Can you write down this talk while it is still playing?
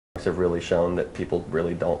have really shown that people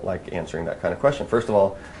really don't like answering that kind of question. First of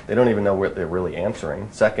all, they don't even know what they're really answering.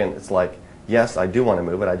 Second, it's like, yes, I do want to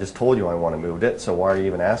move it. I just told you I want to move it, so why are you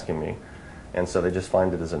even asking me? And so they just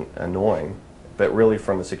find it as annoying. But really,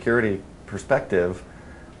 from a security perspective,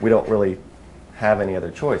 we don't really have any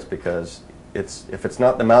other choice, because if it's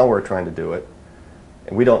not the malware trying to do it,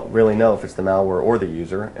 and we don't really know if it's the malware or the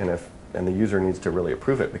user, and the user needs to really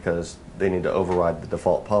approve it because they need to override the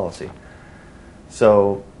default policy.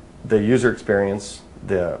 So the user experience,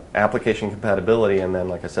 the application compatibility, and then,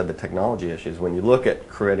 like I said, the technology issues. When you look at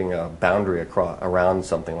creating a boundary around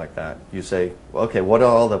something like that, you say, okay, what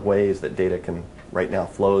are all the ways that data can right now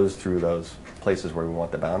flows through those places where we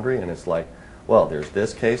want the boundary? And it's like, well, there's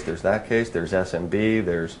this case, there's that case, there's SMB,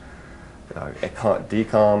 there's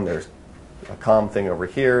DCOM, there's a COM thing over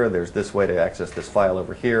here, there's this way to access this file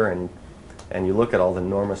over here, and you look at all the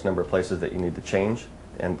enormous number of places that you need to change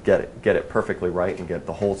and get it perfectly right and get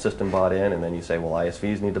the whole system bought in, and then you say, well,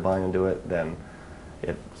 ISVs need to buy into it, then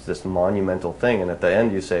it's this monumental thing, and at the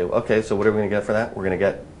end you say, okay, so what are we going to get for that?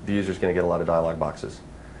 The user's going to get a lot of dialog boxes.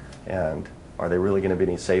 And are they really going to be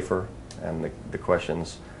any safer? And the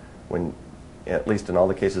questions, when, at least in all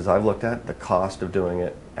the cases I've looked at, the cost of doing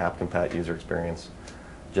it, app compat, user experience,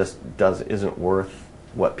 just isn't worth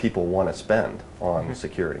what people want to spend on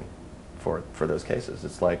security for those cases.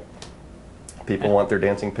 It's like people want their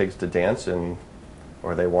dancing pigs to dance,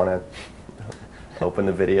 or they want to open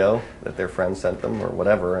the video that their friend sent them or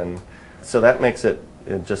whatever, and so that makes it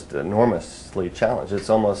just enormously challenged. It's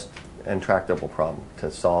almost an intractable problem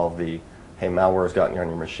to solve the, hey, malware has gotten on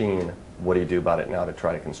your machine, what do you do about it now to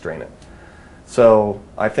try to constrain it? So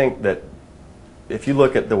I think that if you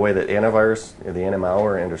look at the way that antivirus, the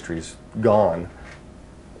anti-malware industry's gone,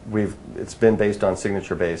 it's been based on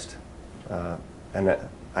signature-based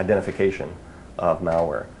identification of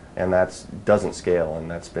malware, and that doesn't scale,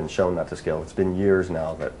 and that's been shown not to scale. It's been years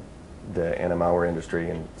now that the anti-malware industry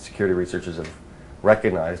and security researchers have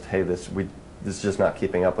recognized, hey, this is just not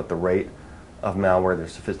keeping up with the rate of malware.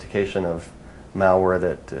 There's sophistication of malware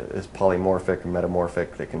that is polymorphic and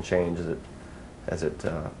metamorphic that can change as it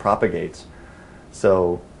propagates.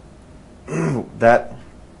 So that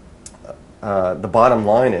the bottom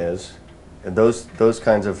line is those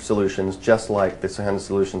kinds of solutions, just like the kind of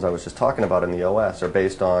solutions I was just talking about in the OS, are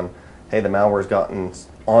based on, hey, the malware's gotten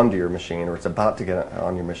onto your machine, or it's about to get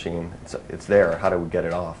on your machine. It's there. How do we get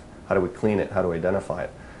it off? How do we clean it? How do we identify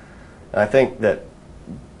it? And I think that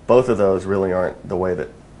both of those really aren't the way that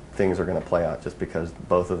things are going to play out, just because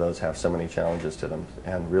both of those have so many challenges to them.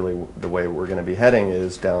 And really, the way we're going to be heading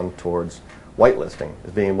is down towards whitelisting,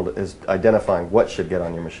 is identifying what should get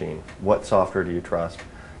on your machine, what software do you trust,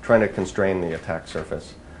 trying to constrain the attack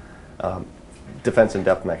surface, defense in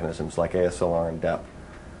depth mechanisms like ASLR and DEP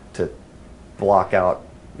to block out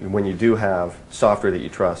when you do have software that you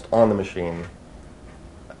trust on the machine.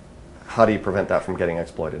 How do you prevent that from getting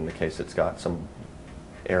exploited in the case it's got some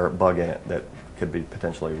error bug in it that could be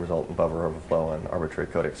potentially result in buffer overflow and arbitrary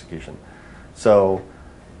code execution? So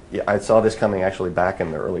yeah, I saw this coming actually back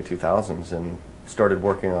in the early 2000s and started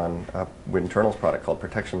working on a Wininteranls product called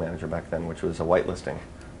Protection Manager back then, which was a whitelisting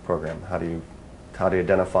program. How do you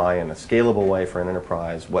identify in a scalable way for an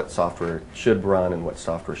enterprise what software should run and what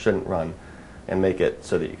software shouldn't run, and make it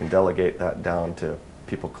so that you can delegate that down to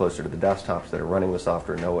people closer to the desktops that are running the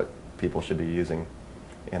software, know what people should be using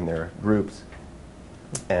in their groups.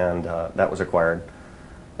 And that was acquired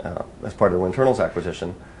as part of the Wininteranls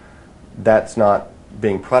acquisition. That's not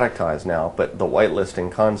being productized now, but the whitelisting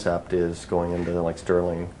concept is going into like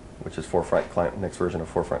Sterling, which is next version of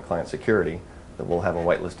Forefront Client Security, that will have a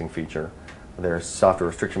whitelisting feature. There's software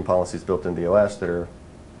restriction policies built into the OS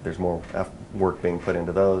there's more work being put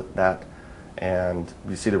into that, and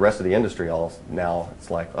you see the rest of the industry now it's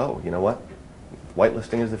like, oh, you know what?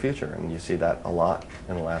 Whitelisting is the future, and you see that a lot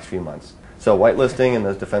in the last few months. So whitelisting and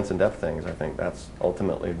those defense in depth things, I think that's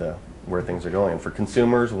ultimately where things are going. And for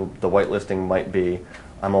consumers, the whitelisting might be,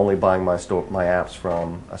 I'm only buying my apps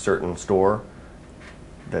from a certain store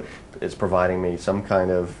that is providing me some kind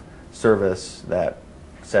of service that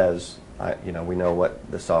says, we know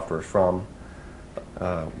what the software is from,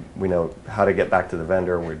 we know how to get back to the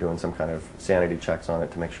vendor, we're doing some kind of sanity checks on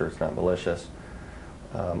it to make sure it's not malicious,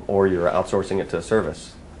 or you're outsourcing it to a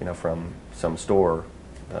service, from some store,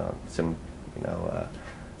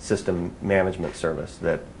 system management service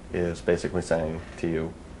that is basically saying to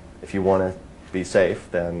you, if you want to be safe,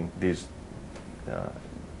 then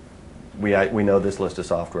we know this list of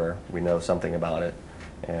software, we know something about it,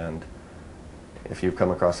 and if you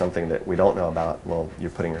come across something that we don't know about, well, you're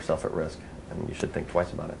putting yourself at risk, and you should think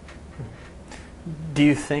twice about it. Do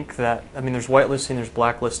you think that, I mean, there's whitelisting, there's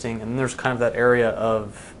blacklisting, and there's kind of that area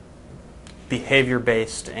of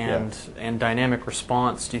behavior-based and dynamic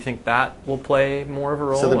response. Do you think that will play more of a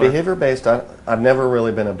role? So the behavior-based, I've never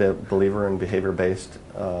really been a believer in behavior-based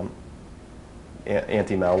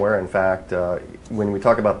anti-malware. In fact, when we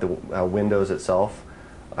talk about the Windows itself,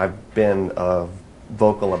 I've been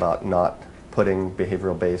vocal about not putting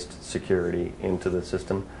behavioral-based security into the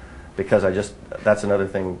system, because that's another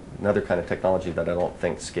thing, another kind of technology that I don't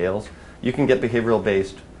think scales. You can get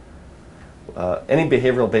behavioral-based, any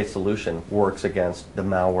behavioral-based solution works against the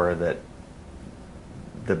malware that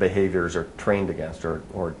the behaviors are trained against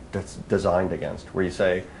or designed against, where you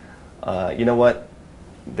say, you know what,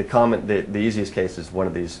 the easiest case is one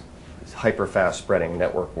of these hyper-fast spreading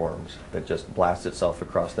network worms that just blasts itself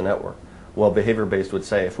across the network. Well, behavior-based would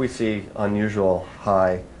say, if we see unusual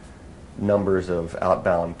high numbers of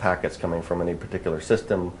outbound packets coming from any particular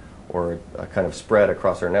system, or a kind of spread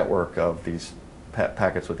across our network of these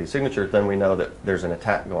packets with these signatures, then we know that there's an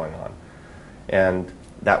attack going on. And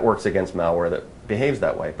that works against malware that behaves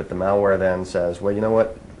that way. But the malware then says, well, you know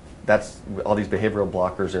what, all these behavioral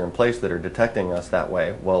blockers are in place that are detecting us that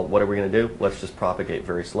way. Well, what are we going to do? Let's just propagate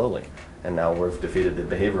very slowly. And now we've defeated the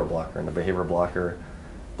behavioral blocker, and the behavioral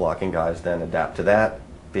blocking guys then adapt to that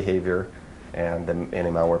behavior, and the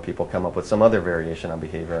anti-malware people come up with some other variation on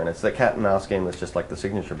behavior. And it's the cat and mouse game that's just like the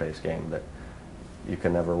signature-based game that you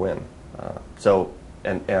can never win.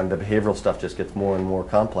 And the behavioral stuff just gets more and more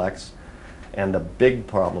complex. And the big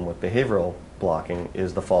problem with behavioral blocking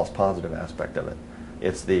is the false positive aspect of it.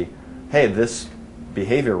 It's the, hey, this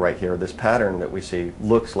behavior right here, this pattern that we see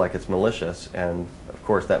looks like it's malicious, and of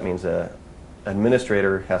course that means an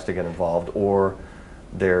administrator has to get involved, or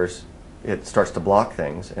it starts to block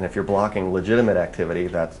things. And if you're blocking legitimate activity,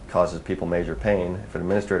 that causes people major pain. If an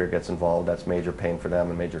administrator gets involved, that's major pain for them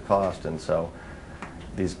and major cost. And so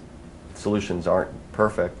these solutions aren't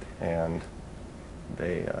perfect, and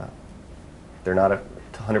they're not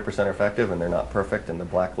 100% effective, and they're not perfect, and the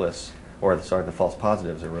blacklists, or the false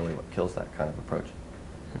positives, are really what kills that kind of approach.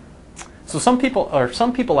 So some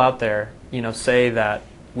people out there, say that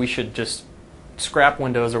we should just scrap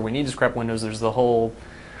Windows, or we need to scrap Windows. There's the whole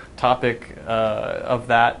topic of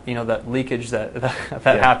that, that leakage that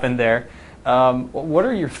happened there. What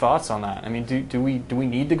are your thoughts on that? I mean, do we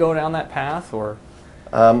need to go down that path, or?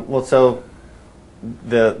 Well, so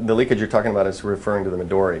the leakage you're talking about is referring to the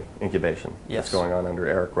Midori incubation that's going on under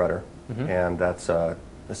Eric Rutter, and that's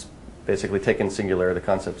basically taken the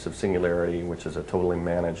concepts of Singularity, which is a totally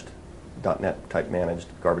managed .NET type managed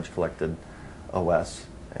garbage collected OS,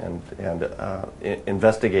 and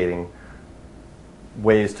investigating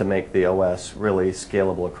ways to make the OS really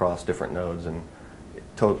scalable across different nodes, and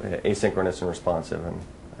asynchronous and responsive,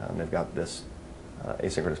 and they've got this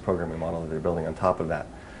asynchronous programming model that they're building on top of that.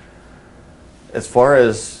 As far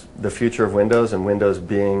as the future of Windows, and Windows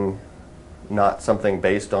being not something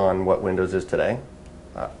based on what Windows is today,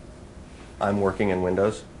 I'm working in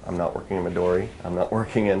Windows. I'm not working in Midori. I'm not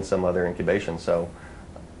working in some other incubation. So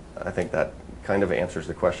I think that kind of answers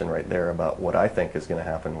the question right there about what I think is going to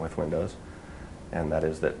happen with Windows, and that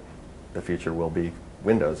is that the future will be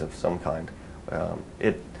Windows of some kind.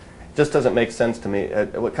 It just doesn't make sense to me.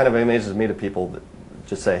 What kind of amazes me to people that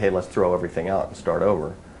just say, hey, let's throw everything out and start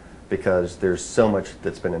over, because there's so much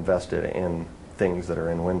that's been invested in things that are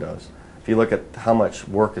in Windows. If you look at how much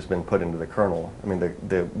work has been put into the kernel, I mean,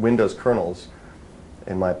 the Windows kernels,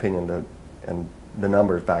 in my opinion, and the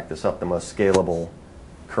numbers back this up, the most scalable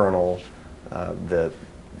kernel, the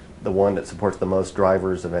one that supports the most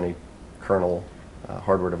drivers of any kernel,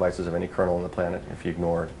 hardware devices of any kernel on the planet,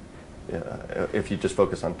 if you just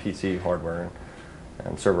focus on PC hardware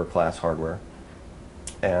and server class hardware.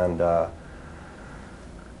 And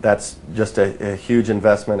that's just a huge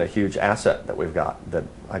investment, a huge asset that we've got, that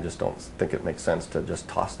I just don't think it makes sense to just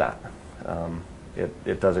toss that.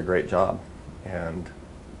 It does a great job, and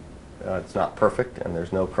it's not perfect, and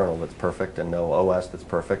there's no kernel that's perfect and no OS that's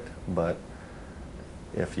perfect, but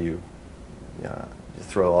if you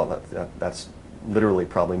throw all that's literally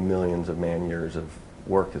probably millions of man years of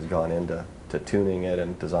work has gone into tuning it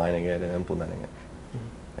and designing it and implementing it.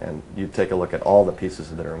 And you take a look at all the pieces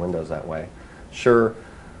that are in Windows that way. Sure,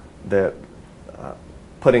 that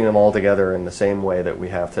putting them all together in the same way that we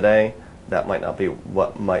have today, that might not be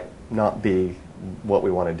what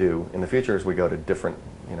we want to do in the future as we go to different,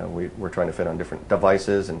 we're trying to fit on different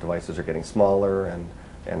devices, and devices are getting smaller,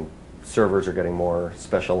 and servers are getting more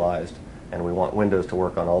specialized, and we want Windows to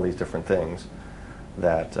work on all these different things,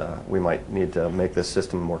 that we might need to make this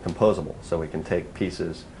system more composable, so we can take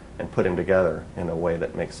pieces and put them together in a way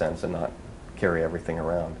that makes sense and not carry everything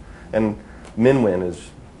around. And Minwin is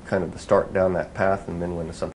kind of the start down that path, and Minwin is something